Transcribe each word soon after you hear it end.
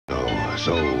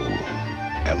So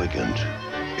elegant.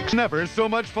 Never so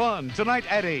much fun. Tonight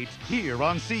at 8, here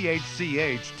on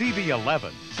CHCH TV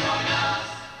 11.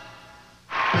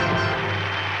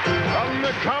 From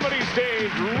the comedy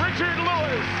stage, Richard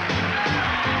Lewis.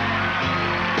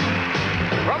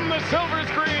 From the silver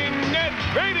screen, Ned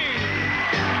Beatty.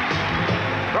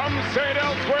 From St.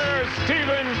 Elsewhere,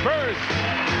 Furst.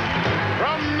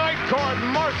 From Night Court,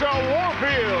 Marsha,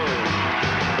 Warfield.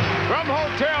 From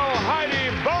Hotel,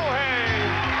 Heidi, Bohay.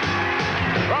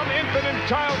 From infant and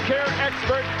child care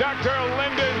expert, Dr.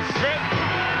 Lendon.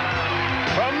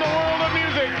 From the world of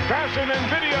music, fashion, and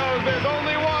videos, there's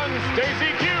only one, Stacey.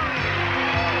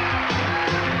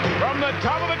 From the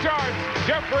top of the charts,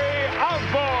 Jeffrey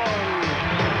Osborne.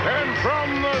 And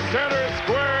from the center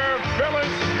square,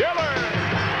 Phyllis, Diller.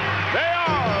 They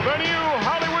are the new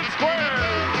Hollywood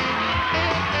Squares.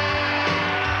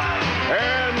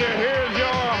 And here's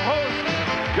your host,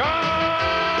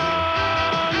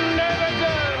 John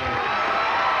Davidson.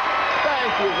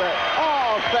 Thank you,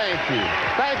 thank you.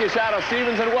 Thank you, Shadow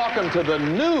Stevens, and welcome to the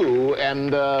new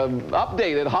and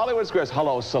updated Hollywood Squares.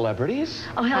 Hello, celebrities.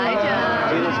 Oh, hello. Hi,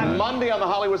 John. It is Monday on the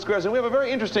Hollywood Squares, and we have a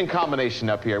very interesting combination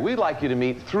up here. We'd like you to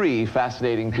meet 3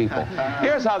 fascinating people.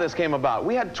 Here's how this came about.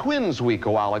 We had Twins Week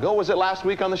a while ago. Was it last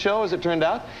week on the show, as it turned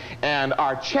out? And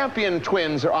our champion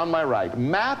twins are on my right,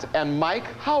 Matt and Mike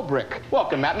Haubrick.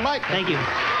 Welcome, Matt and Mike. Thank you.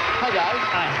 Hi, guys.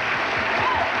 Hi.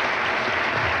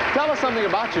 Tell us something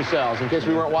about yourselves, in case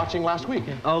we weren't watching last week.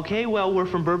 Okay, well, we're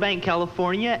from Burbank,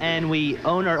 California, and we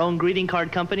own our own greeting card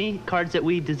company, cards that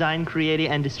we design, create,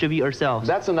 and distribute ourselves.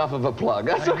 That's enough of a plug.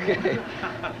 That's okay.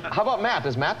 How about Matt?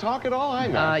 Does Matt talk at all? Hi,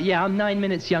 Matt. Yeah, I'm 9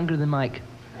 minutes younger than Mike.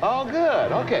 Oh,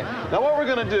 good. Okay. Now, what we're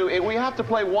going to do, we have to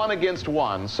play 1 against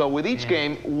 1. So with each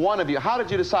game, one of you, how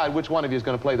did you decide which one of you is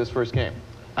going to play this first game?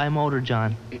 I'm older,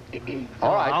 John.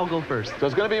 All right. I'll go first. So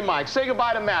it's going to be Mike. Say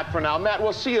goodbye to Matt for now. Matt,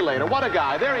 we'll see you later. What a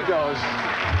guy. There he goes.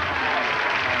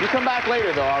 You come back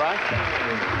later, though, all right?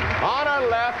 On our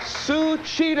left, Sue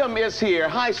Cheatham is here.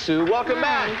 Hi, Sue. Welcome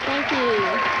back. Thank you.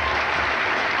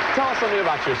 Tell us something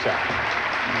about yourself.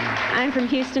 I'm from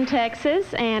Houston,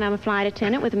 Texas, and I'm a flight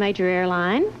attendant with a major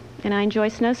airline. And I enjoy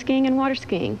snow skiing and water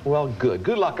skiing. Well, good.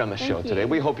 Good luck on the show today.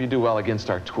 We hope you do well against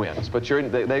our twins. But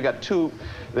they've got 2.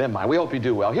 Never mind. We hope you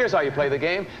do well. Here's how you play the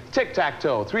game.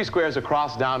 Tic-tac-toe. 3 squares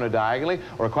across, down, or diagonally,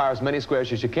 or require as many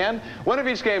squares as you can. Winner of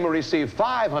each game will receive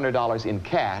 $500 in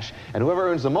cash, and whoever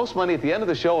earns the most money at the end of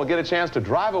the show will get a chance to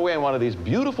drive away in one of these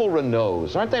beautiful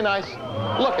Renaults. Aren't they nice?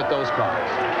 Look at those cars.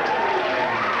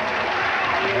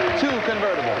 2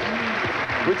 convertibles.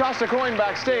 We tossed a coin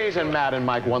backstage, and Matt and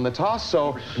Mike won the toss.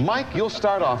 So, Mike, you'll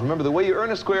start off. Remember, the way you earn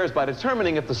a square is by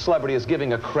determining if the celebrity is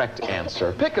giving a correct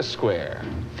answer. Pick a square.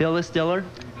 Phyllis Diller.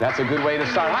 That's a good way to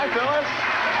start. Hi, Phyllis.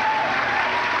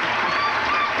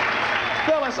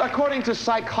 Phyllis, according to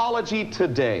Psychology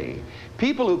Today,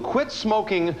 people who quit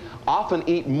smoking often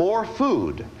eat more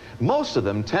food. Most of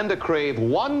them tend to crave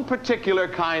one particular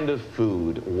kind of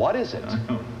food. What is it?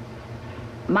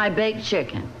 My baked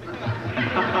chicken.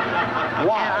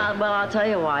 Why? Well, I'll tell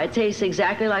you why. It tastes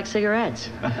exactly like cigarettes.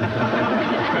 And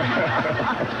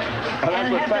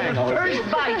after the first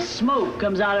bite, smoke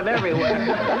comes out of everywhere.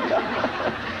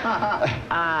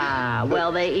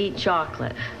 Well, they eat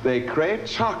chocolate. They crave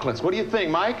chocolates. What do you think,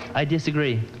 Mike? I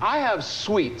disagree. I have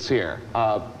sweets here.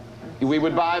 We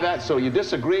would buy that, so you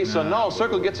disagree, so no,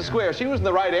 Circle gets a square. She was in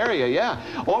the right area, yeah.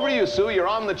 Over to you, Sue. You're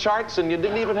on the charts, and you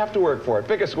didn't even have to work for it.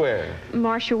 Pick a square.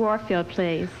 Marsha Warfield,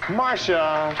 please.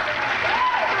 Marsha.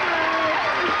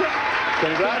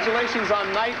 Congratulations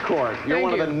on Night Court. You're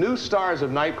one of the new stars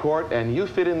of Night Court, and you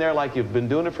fit in there like you've been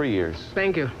doing it for years.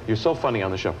 Thank you. You're so funny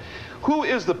on the show. Who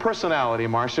is the personality,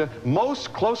 Marsha,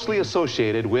 most closely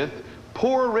associated with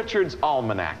Poor Richard's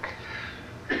Almanac?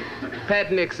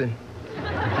 Pat Nixon.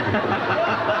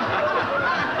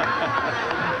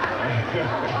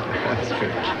 That's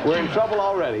true. We're in trouble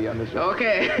already on this show.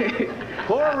 Okay.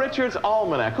 Poor Richard's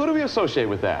Almanac. Who do we associate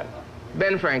with that?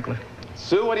 Ben Franklin.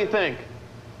 Sue, what do you think?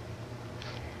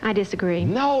 I disagree.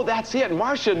 No, that's it.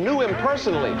 Marsha knew him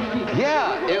personally.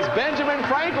 Yeah, it's Benjamin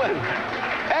Franklin.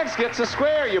 X gets a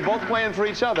square. You're both playing for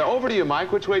each other. Over to you,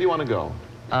 Mike. Which way do you want to go?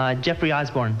 Jeffrey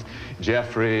Osborne.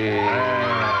 Jeffrey.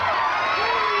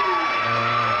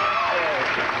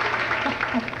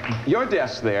 Your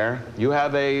desk there, you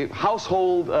have a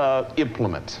household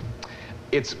implement.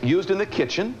 It's used in the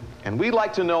kitchen, and we'd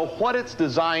like to know what it's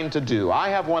designed to do. I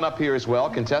have one up here as well,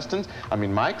 contestants.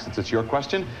 Mike, since it's your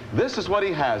question. This is what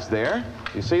he has there.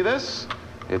 You see this?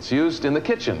 It's used in the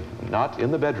kitchen, not in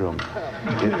the bedroom.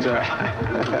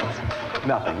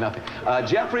 Nothing.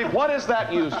 Jeffrey, what is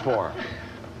that used for?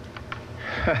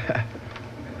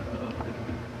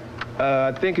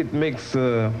 I think it makes,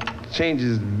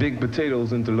 changes big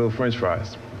potatoes into little French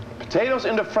fries. Potatoes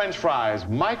into French fries.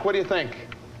 Mike, what do you think?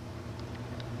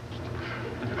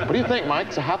 What do you think, Mike?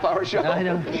 It's a half-hour show. I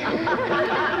know.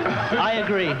 I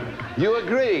agree. You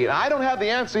agree. I don't have the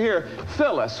answer here.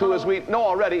 Phyllis, who, as we know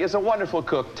already, is a wonderful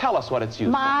cook. Tell us what it's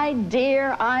used for. My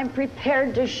dear, I'm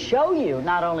prepared to show you,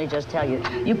 not only just tell you.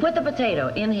 You put the potato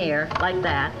in here, like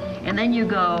that, and then you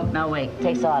go, no, wait,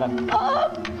 take soda.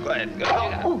 Oh! Go ahead. Go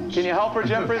ahead. Oh, can you help her,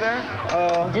 Jeffrey, there?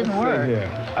 Didn't work.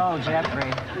 Oh, Jeffrey.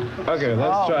 Okay,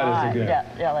 let's try this again.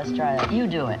 Yeah, let's try it. You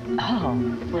do it. Oh,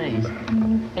 please.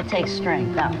 It takes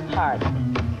strength. Now, hard.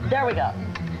 There we go.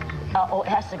 Oh, it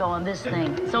has to go on this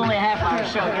thing. It's only a half-hour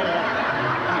show. Get it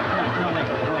up. No,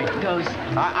 wait. It goes.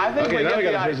 I think okay, now we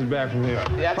got to push it back from here.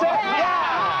 That's it.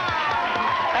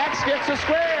 Yeah! X gets a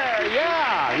square.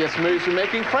 Yeah! Yes, moves are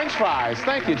making French fries.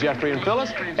 Thank you, Jeffrey and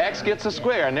Phyllis. X gets a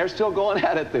square, and they're still going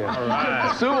at it there. All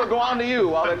right. Sue, we'll go on to you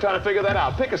while they're trying to figure that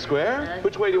out. Pick a square.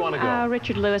 Which way do you want to go?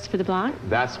 Richard Lewis for the block.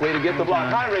 That's the way to get the block.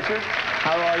 Hi, Richard.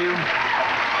 How are you?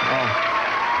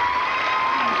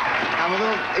 I'm a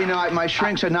little, you know, my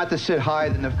shrinks are not to sit higher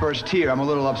than the first tier. I'm a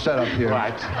little upset up here.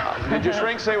 Right. Did your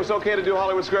shrink say it was okay to do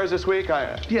Hollywood Squares this week?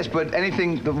 Yes, but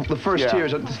anything, the first tier,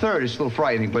 the third is a little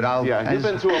frightening, but I'll... Yeah, you've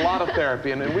been through a lot of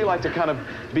therapy, and we like to kind of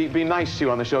be nice to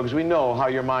you on the show because we know how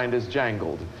your mind is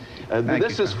jangled.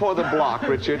 This is for the block,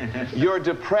 Richard. You're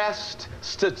depressed.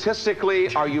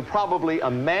 Statistically, are you probably a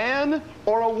man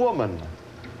or a woman?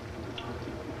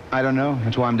 I don't know.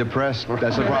 That's why I'm depressed.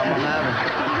 That's the problem I'm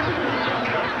having.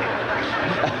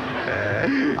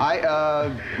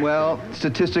 Well,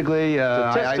 statistically,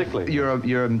 you're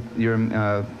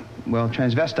well,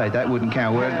 transvestite. That wouldn't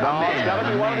count. It's got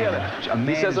to be one or the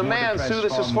other. He says a man. Sue,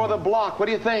 this is for the block. What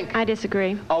do you think? I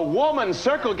disagree. A woman,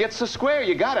 circle gets the square.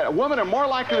 You got it. Women are more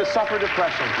likely to suffer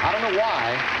depression. I don't know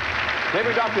why.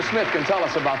 Maybe Dr. Smith can tell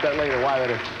us about that later, why that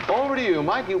is. Over to you,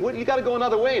 Mike. You got to go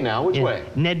another way now. Which way?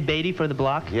 Ned Beatty for the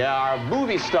block. Yeah, our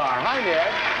movie star. Hi,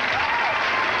 Ned.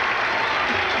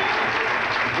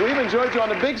 We've enjoyed you on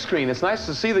the big screen. It's nice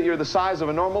to see that you're the size of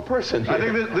a normal person. I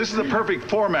think this is the perfect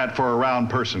format for a round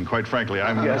person, quite frankly.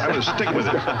 I'm going to stick with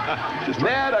it.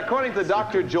 Ned, according to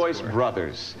Dr. Joyce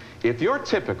Brothers, if you're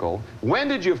typical, when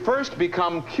did you first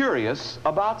become curious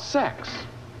about sex?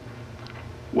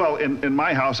 Well, in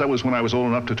my house, that was when I was old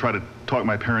enough to try to talk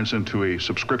my parents into a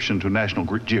subscription to National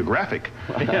Geographic.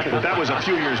 But that was a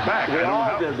few years back. We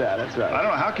all did that, that's right. I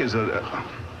don't know how kids...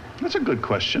 That's a good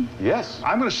question. Yes.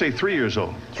 I'm going to say 3 years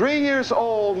old. 3 years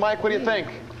old. Mike, what do you think?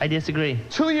 I disagree.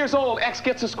 2 years old. X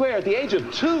gets a square at the age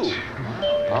of 2.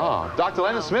 Ah, Dr.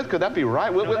 Lendon Smith, could that be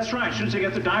right? No, that's right. As soon as they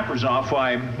get the diapers off,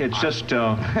 why, it's just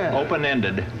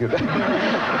open-ended.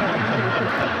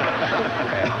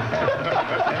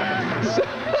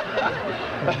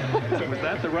 Was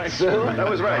that the right square? That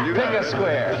was right. You Pick a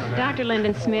square. Dr.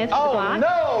 Lendon Smith for the block.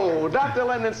 Oh, no! Dr.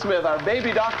 Lendon Smith, our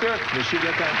baby doctor. Did she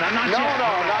get that? Not No, yet.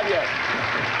 not yet.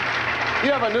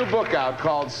 You have a new book out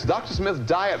called Dr. Smith's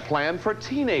Diet Plan for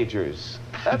Teenagers.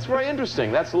 That's very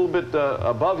interesting. That's a little bit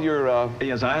above your...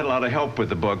 Yes, I had a lot of help with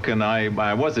the book, and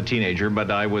I was a teenager,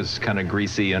 but I was kind of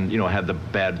greasy and, you know, had the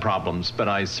bad problems, but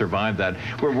I survived that.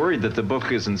 We're worried that the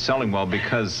book isn't selling well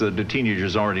because the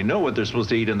teenagers already know what they're supposed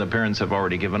to eat, and the parents have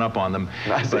already given up on them.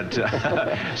 But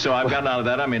so I've gotten out of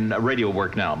that. I'm in radio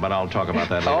work now, but I'll talk about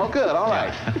that later. Oh, good. All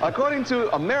right. According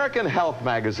to American Health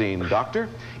Magazine, Doctor,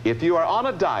 if you are on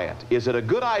a diet, is it a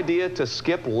good idea to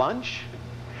skip lunch?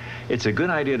 It's a good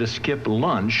idea to skip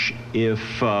lunch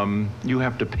if you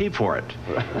have to pay for it.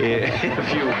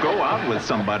 If you go out with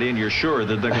somebody and you're sure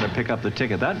that they're going to pick up the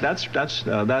ticket, that's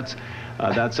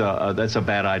a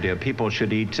bad idea. People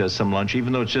should eat some lunch,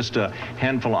 even though it's just a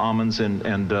handful of almonds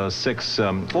and 6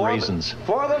 raisins.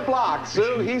 For the block,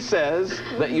 Sue, he says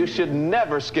that you should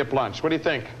never skip lunch. What do you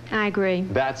think? I agree.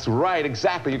 That's right,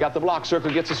 exactly. You got the block.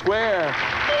 Circle gets a square.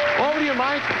 Over to you,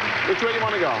 Mike. Which way do you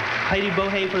want to go? Heidi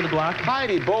Bohay for the block.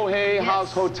 Heidi Bohay, yes. How's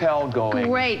hotel going?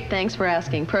 Great, thanks for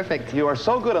asking. Perfect. You are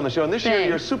so good on the show. And this year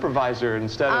you're supervisor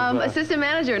instead of... assistant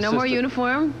manager, no more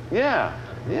uniform. Yeah.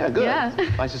 Yeah, good. Yeah.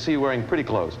 Nice to see you wearing pretty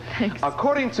clothes. Thanks.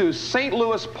 According to St.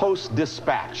 Louis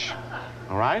Post-Dispatch,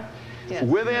 all right? Yes.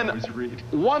 Within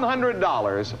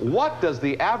 $100, what does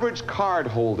the average card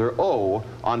holder owe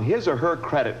on his or her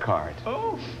credit card?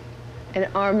 Oh. An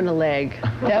arm and a leg,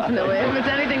 definitely. If it's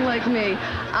anything like me.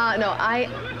 No,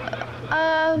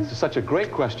 This is such a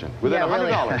great question. Within $100,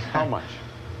 really. How much?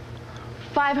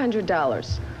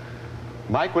 $500.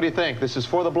 Mike, what do you think? This is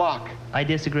for the block. I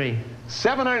disagree.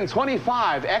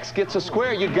 725. X gets a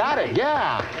square. You got it.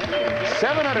 Yeah.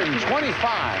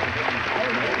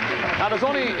 725. Now, there's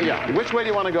only... Yeah. Which way do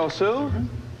you want to go, Sue?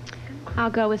 I'll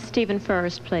go with Stephen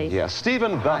Furst, please. Yeah,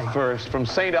 Stephen Furst from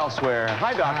St. Elsewhere.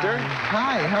 Hi, doctor.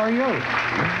 Hi, how are you?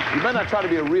 You better not try to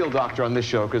be a real doctor on this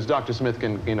show, because Dr. Smith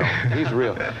can, you know, he's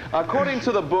real. According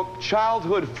to the book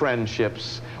Childhood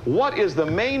Friendships, what is the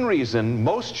main reason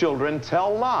most children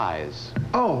tell lies?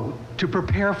 Oh, to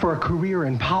prepare for a career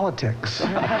in politics.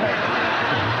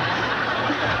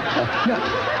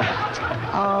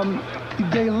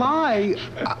 They lie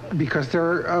because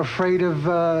they're afraid of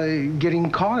getting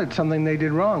caught at something they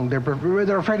did wrong. They're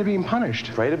afraid of being punished.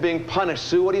 Afraid of being punished.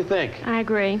 Sue, what do you think? I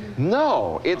agree.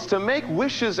 No, it's to make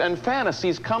wishes and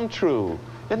fantasies come true.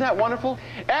 Isn't that wonderful?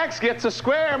 X gets a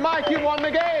square. Mike, you won the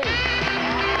game.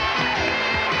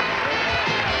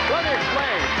 Let me explain.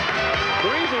 The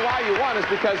reason why you won is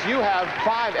because you have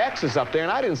 5 X's up there,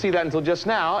 and I didn't see that until just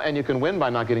now, and you can win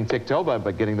by not getting ticked over,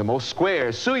 but getting the most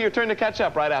squares. Sue, your turn to catch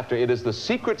up right after. It is the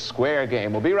secret square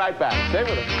game. We'll be right back. Stay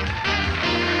with us.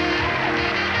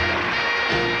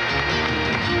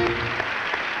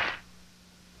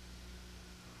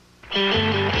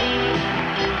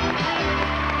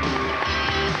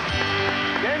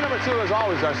 As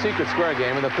always, our secret square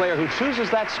game, and the player who chooses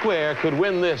that square could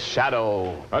win this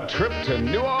shadow. A trip to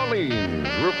New Orleans.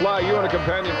 We'll fly you and a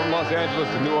companion from Los Angeles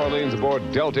to New Orleans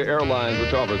aboard Delta Airlines,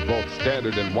 which offers both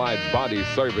standard and wide-body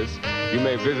service. You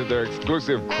may visit their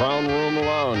exclusive Crown Room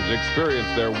Lounge, experience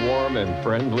their warm and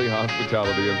friendly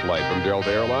hospitality in flight from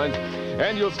Delta Airlines.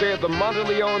 And you'll stay at the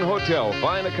Monteleone Hotel.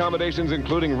 Fine accommodations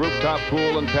including rooftop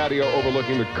pool and patio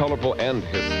overlooking the colorful and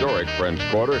historic French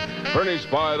Quarter, furnished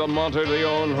by the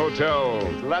Monteleone Hotel.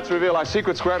 Let's reveal our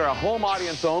secret square to our home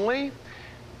audience only.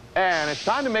 And it's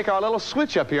time to make our little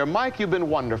switch up here. Mike, you've been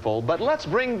wonderful, but let's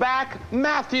bring back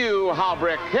Matthew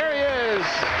Halbrick. Here he is.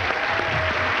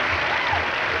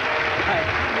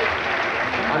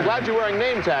 I'm glad you're wearing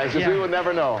name tags, because we would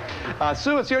never know.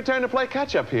 Sue, it's your turn to play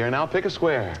catch-up here. Now pick a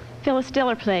square. Phyllis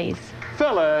Diller, please.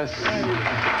 Phyllis.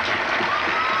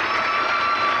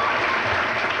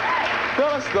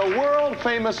 Phyllis, the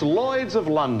world-famous Lloyds of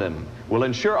London will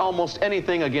insure almost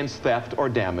anything against theft or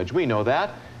damage. We know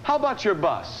that. How about your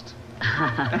bust?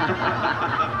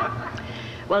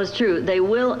 Well, it's true. They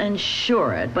will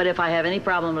insure it, but if I have any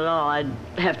problem at all, I'd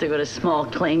have to go to small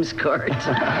claims court.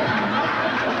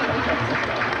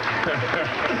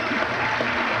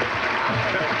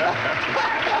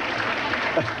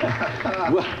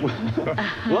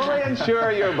 Will they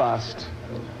insure your bust?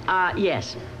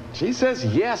 Yes. She says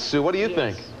yes, Sue. What do you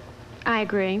think? I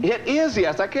agree. It is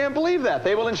yes. I can't believe that.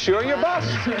 They will insure your bust.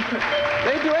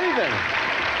 They do anything.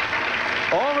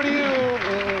 Over to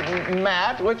you,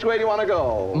 Matt. Which way do you want to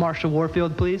go? Marsha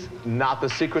Warfield, please. Not the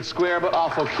secret square, but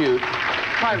awful cute.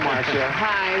 Hi, Marsha.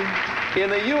 Hi. In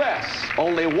the U.S.,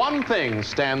 only one thing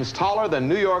stands taller than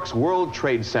New York's World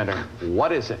Trade Center.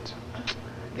 What is it?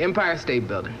 Empire State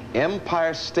Building.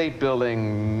 Empire State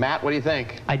Building. Matt, what do you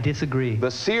think? I disagree.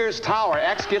 The Sears Tower.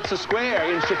 X gets a square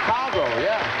in Chicago.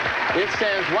 Yeah. It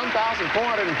stands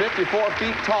 1,454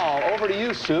 feet tall. Over to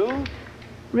you, Sue.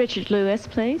 Richard Lewis,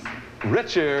 please.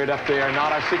 Richard up there,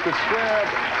 not our secret square.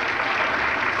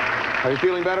 Are you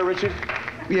feeling better, Richard?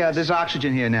 Yeah, there's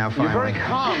oxygen here now, finally. You're very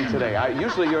calm today.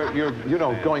 Usually you're you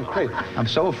know, going crazy. I'm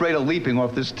so afraid of leaping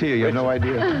off this tier, you have no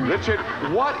idea. Richard,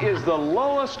 what is the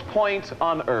lowest point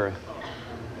on Earth?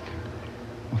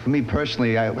 Well, for me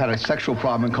personally, I had a sexual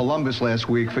problem in Columbus last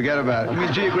week. Forget about it. You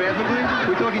mean geographically?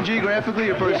 We're talking geographically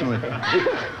or personally?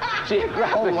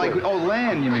 Geographically. Oh,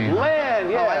 land, you mean? Land,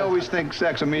 yeah. Oh, I always think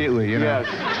sex immediately, you know.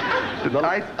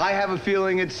 Yes. I have a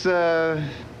feeling it's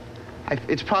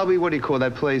probably, what do you call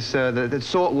that place? The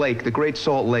Salt Lake, the Great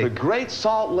Salt Lake. The Great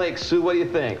Salt Lake, Sue, what do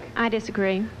you think? I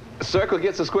disagree. Circle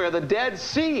gets a square. The Dead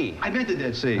Sea. I meant the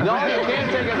Dead Sea. No, you can't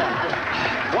take it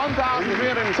back.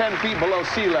 1,310 feet below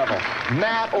sea level.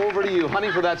 Matt, over to you.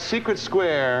 Honey, for that secret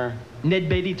square. Ned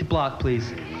Beatty to block, please.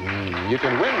 You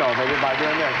can win, though, maybe, by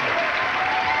doing this.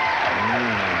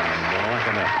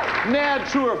 Ned,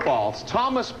 true or false?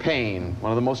 Thomas Paine,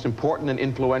 one of the most important and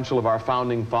influential of our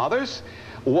founding fathers,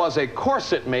 was a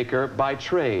corset maker by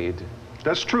trade.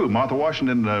 That's true. Martha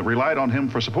Washington relied on him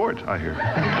for support, I hear.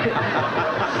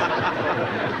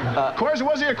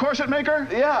 Was he a corset maker?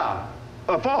 Yeah.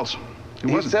 False.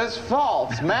 He says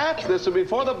false. Matt, this will be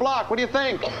for the block. What do you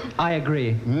think? I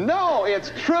agree. No,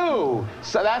 it's true.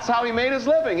 So that's how he made his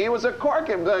living. He was a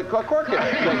corket maker. Corker he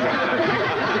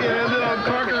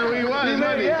was,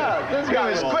 Yeah, this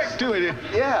guy was quick, too.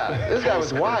 Yeah, this guy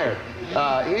was wired.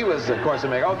 He was a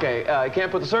corset maker. Okay, you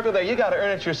can't put the circle there. You got to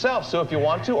earn it yourself, so if you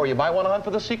want to, or you might want to hunt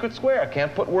for the secret square.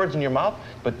 Can't put words in your mouth,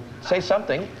 but say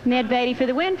something. Ned Beatty for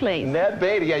the win, please. Ned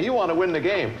Beatty. Yeah, you want to win the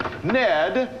game.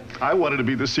 Ned, I wanted to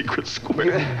be the secret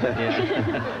square.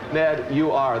 Ned,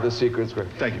 you are the secret square.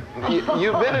 Thank you.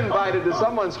 You've been invited to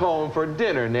someone's home for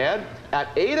dinner, Ned, at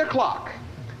 8 o'clock.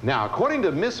 Now, according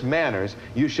to Miss Manners,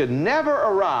 you should never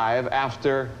arrive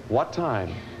after what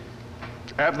time?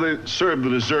 After they serve the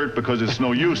dessert, because it's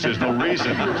no use, there's no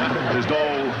reason. There's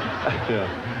no...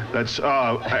 That's,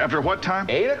 after what time?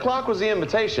 8 o'clock was the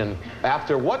invitation.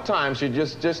 After what time should you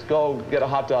just go get a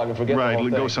hot dog and forget the whole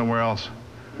thing? Right, go somewhere else.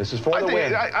 This is for the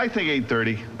win. I think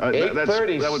 8:30.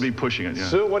 8:30. That would be pushing it, yeah.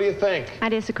 Sue, what do you think? I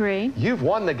disagree. You've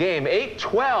won the game. 8-12.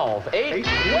 8-12.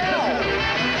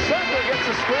 Circle gets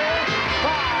a square.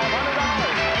 $500.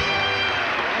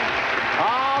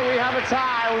 Ah, we have a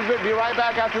tie. We'll be right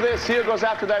back after this. See who goes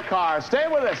after that car. Stay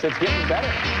with us. It's getting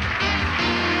better.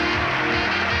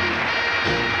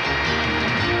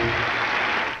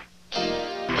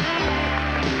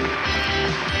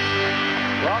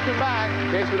 Welcome back. In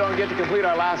case we don't get to complete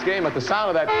our last game, at the sound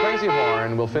of that crazy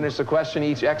horn, we'll finish the question.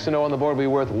 Each X and O on the board will be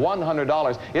worth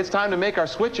 $100. It's time to make our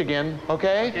switch again,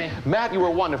 okay? Matt, you were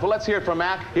wonderful. Let's hear it from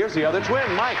Matt. Here's the other twin,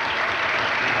 Mike.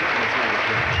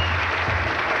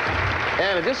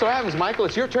 And it just so happens, Michael,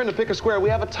 it's your turn to pick a square. We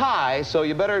have a tie, so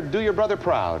you better do your brother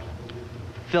proud.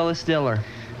 Phyllis Diller.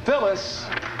 Phyllis,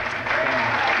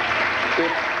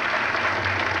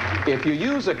 if you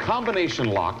use a combination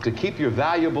lock to keep your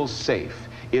valuables safe,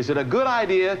 is it a good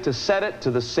idea to set it to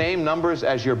the same numbers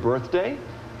as your birthday?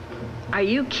 Are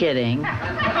you kidding?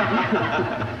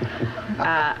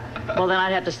 Well, then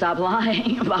I'd have to stop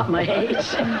lying about my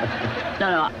age.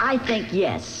 No, I think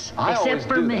yes. Except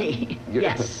for me.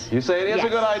 Yes. You say it is a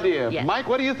good idea. Yes. Mike,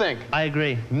 what do you think? I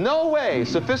agree. No way.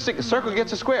 Circle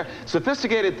gets a square.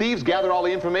 Sophisticated thieves gather all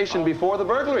the information before the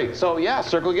burglary. So, yeah,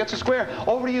 Circle gets a square.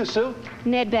 Over to you, Sue.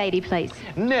 Ned Beatty, please.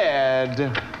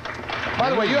 Ned. By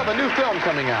the way, you have a new film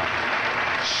coming out.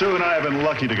 Sue and I have been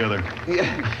lucky together.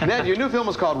 Yeah. Ned, your new film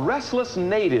is called Restless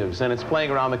Natives, and it's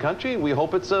playing around the country. We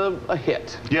hope it's a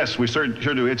hit. Yes, we sure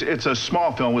do. It's a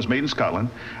small film. It was made in Scotland.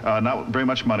 Not very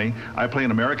much money. I play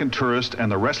an American tourist,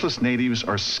 and the Restless Natives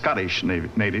are Scottish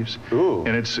natives. Ooh.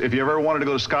 And if you ever wanted to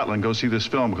go to Scotland, go see this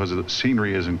film because the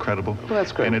scenery is incredible. Well,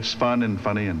 that's great. And it's fun and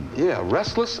funny. And yeah,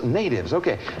 Restless Natives.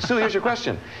 Okay, Sue, here's your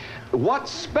question. What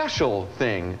special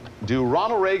thing do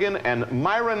Ronald Reagan and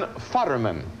Myron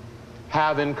Futterman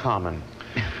have in common?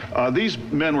 These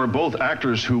men were both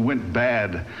actors who went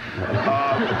bad.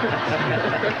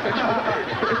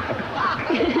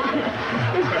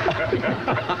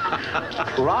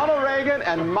 Ronald Reagan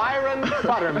and Myron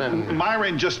Futterman.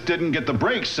 Myron just didn't get the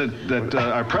breaks that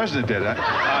our president did.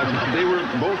 They were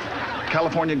both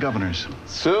California governors.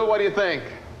 Sue, what do you think?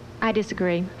 I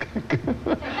disagree.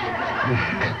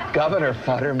 Governor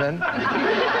Futterman.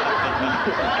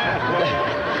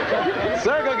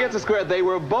 Circle gets a square. They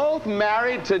were both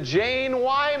married to Jane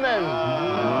Wyman.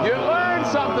 You learned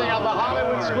something on the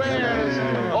Hollywood Squares.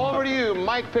 Over to you.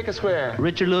 Mike, pick a square.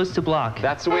 Richard Lewis to block.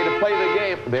 That's the way to play the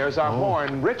game. There's our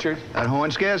horn. Richard. That horn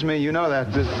scares me. You know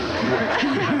that.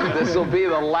 This will be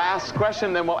the last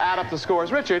question, then we'll add up the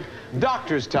scores. Richard,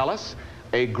 doctors tell us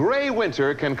a gray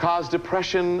winter can cause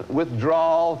depression,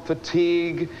 withdrawal,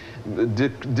 fatigue,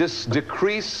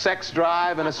 decreased sex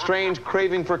drive, and a strange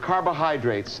craving for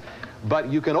carbohydrates.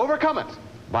 But you can overcome it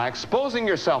by exposing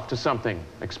yourself to something.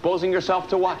 Exposing yourself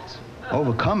to what?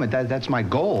 Overcome it. That's my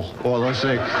goal. Or let's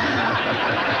say,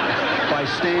 by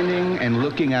standing and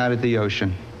looking out at the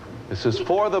ocean. This is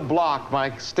for the block,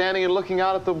 Mike. Standing and looking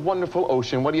out at the wonderful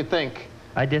ocean. What do you think?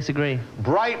 I disagree.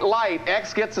 Bright light.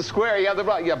 X gets a square. You have the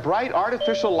block. Yeah, bright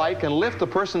artificial light can lift a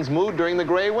person's mood during the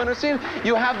gray winter season.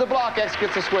 You have the block. X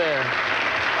gets a square.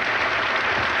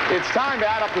 It's time to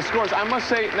add up the scores. I must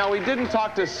say, now we didn't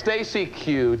talk to Stacey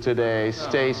Q today.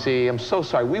 Stacey, I'm so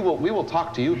sorry. We will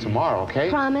talk to you tomorrow, okay?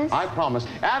 Promise. I promise.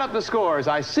 Add up the scores.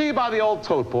 I see by the old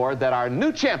tote board that our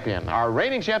new champion, our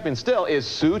reigning champion still, is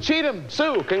Sue Cheatham.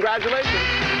 Sue, congratulations.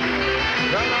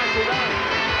 Very nicely done.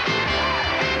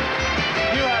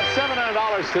 You have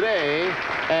 $700 today,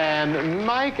 and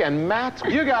Mike and Matt,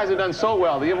 you guys have done so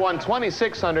well. You've won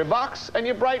 $2,600, and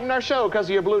you brightened our show because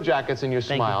of your blue jackets and your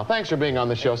smile. Thanks for being on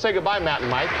the show. Say goodbye, Matt and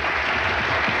Mike.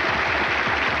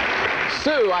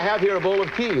 Sue, I have here a bowl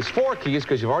of keys. 4 keys,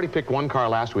 because you've already picked one car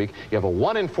last week. You have a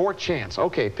 1 in 4 chance.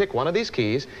 Okay, pick one of these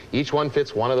keys. Each one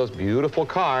fits one of those beautiful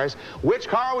cars. Which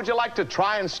car would you like to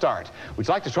try and start? Would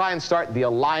you like to try and start the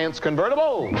Alliance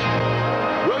convertible?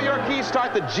 Will your keys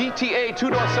start the GTA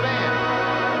 2-door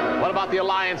sedan? What about the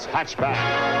Alliance hatchback?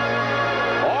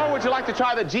 Or would you like to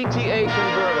try the GTA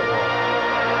convertible?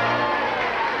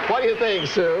 What do you think,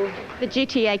 Sue? The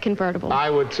GTA convertible. I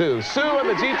would too. Sue and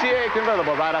the GTA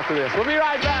convertible right after this. We'll be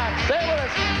right back. Stay with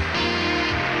us.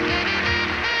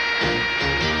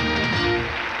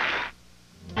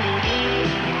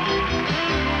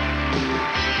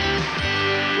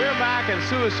 back, and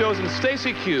Sue has chosen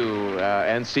Stacey Q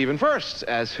and Stephen Furst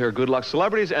as her good luck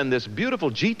celebrities and this beautiful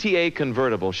GTA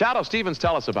convertible. Shadow Stevens,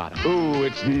 tell us about it. Ooh,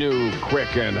 it's new,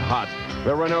 quick, and hot.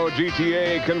 The Renault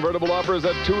GTA convertible offers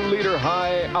a 2-liter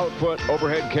high-output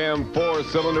overhead cam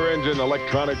 4-cylinder engine,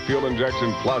 electronic fuel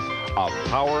injection, plus a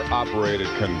power-operated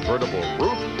convertible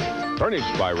roof.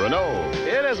 Furnished by Renault.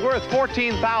 It is worth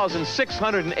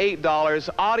 $14,608.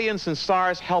 Audience and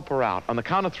stars, help her out. On the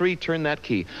count of 3, turn that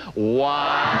key.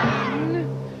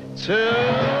 1, 2, 3.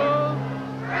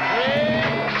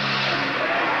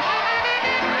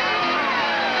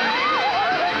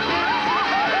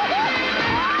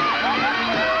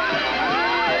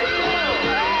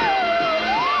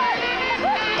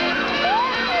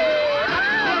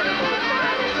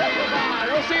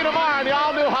 See you tomorrow in the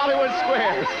all-new Hollywood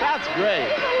Squares. That's great.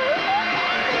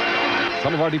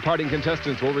 Some of our departing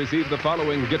contestants will receive the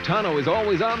following. Gitano is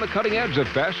always on the cutting edge of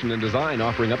fashion and design,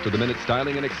 offering up-to-the-minute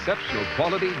styling and exceptional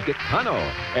quality. Gitano.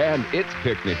 And it's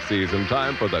picnic season.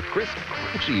 Time for the crisp,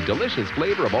 crunchy, delicious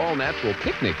flavor of all-natural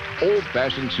picnic.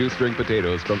 Old-fashioned shoestring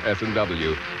potatoes from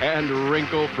S&W. And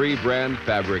wrinkle-free brand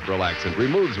fabric relaxant.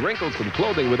 Removes wrinkles from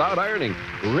clothing without ironing.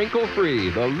 Wrinkle-free,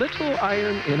 the little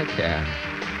iron in a can.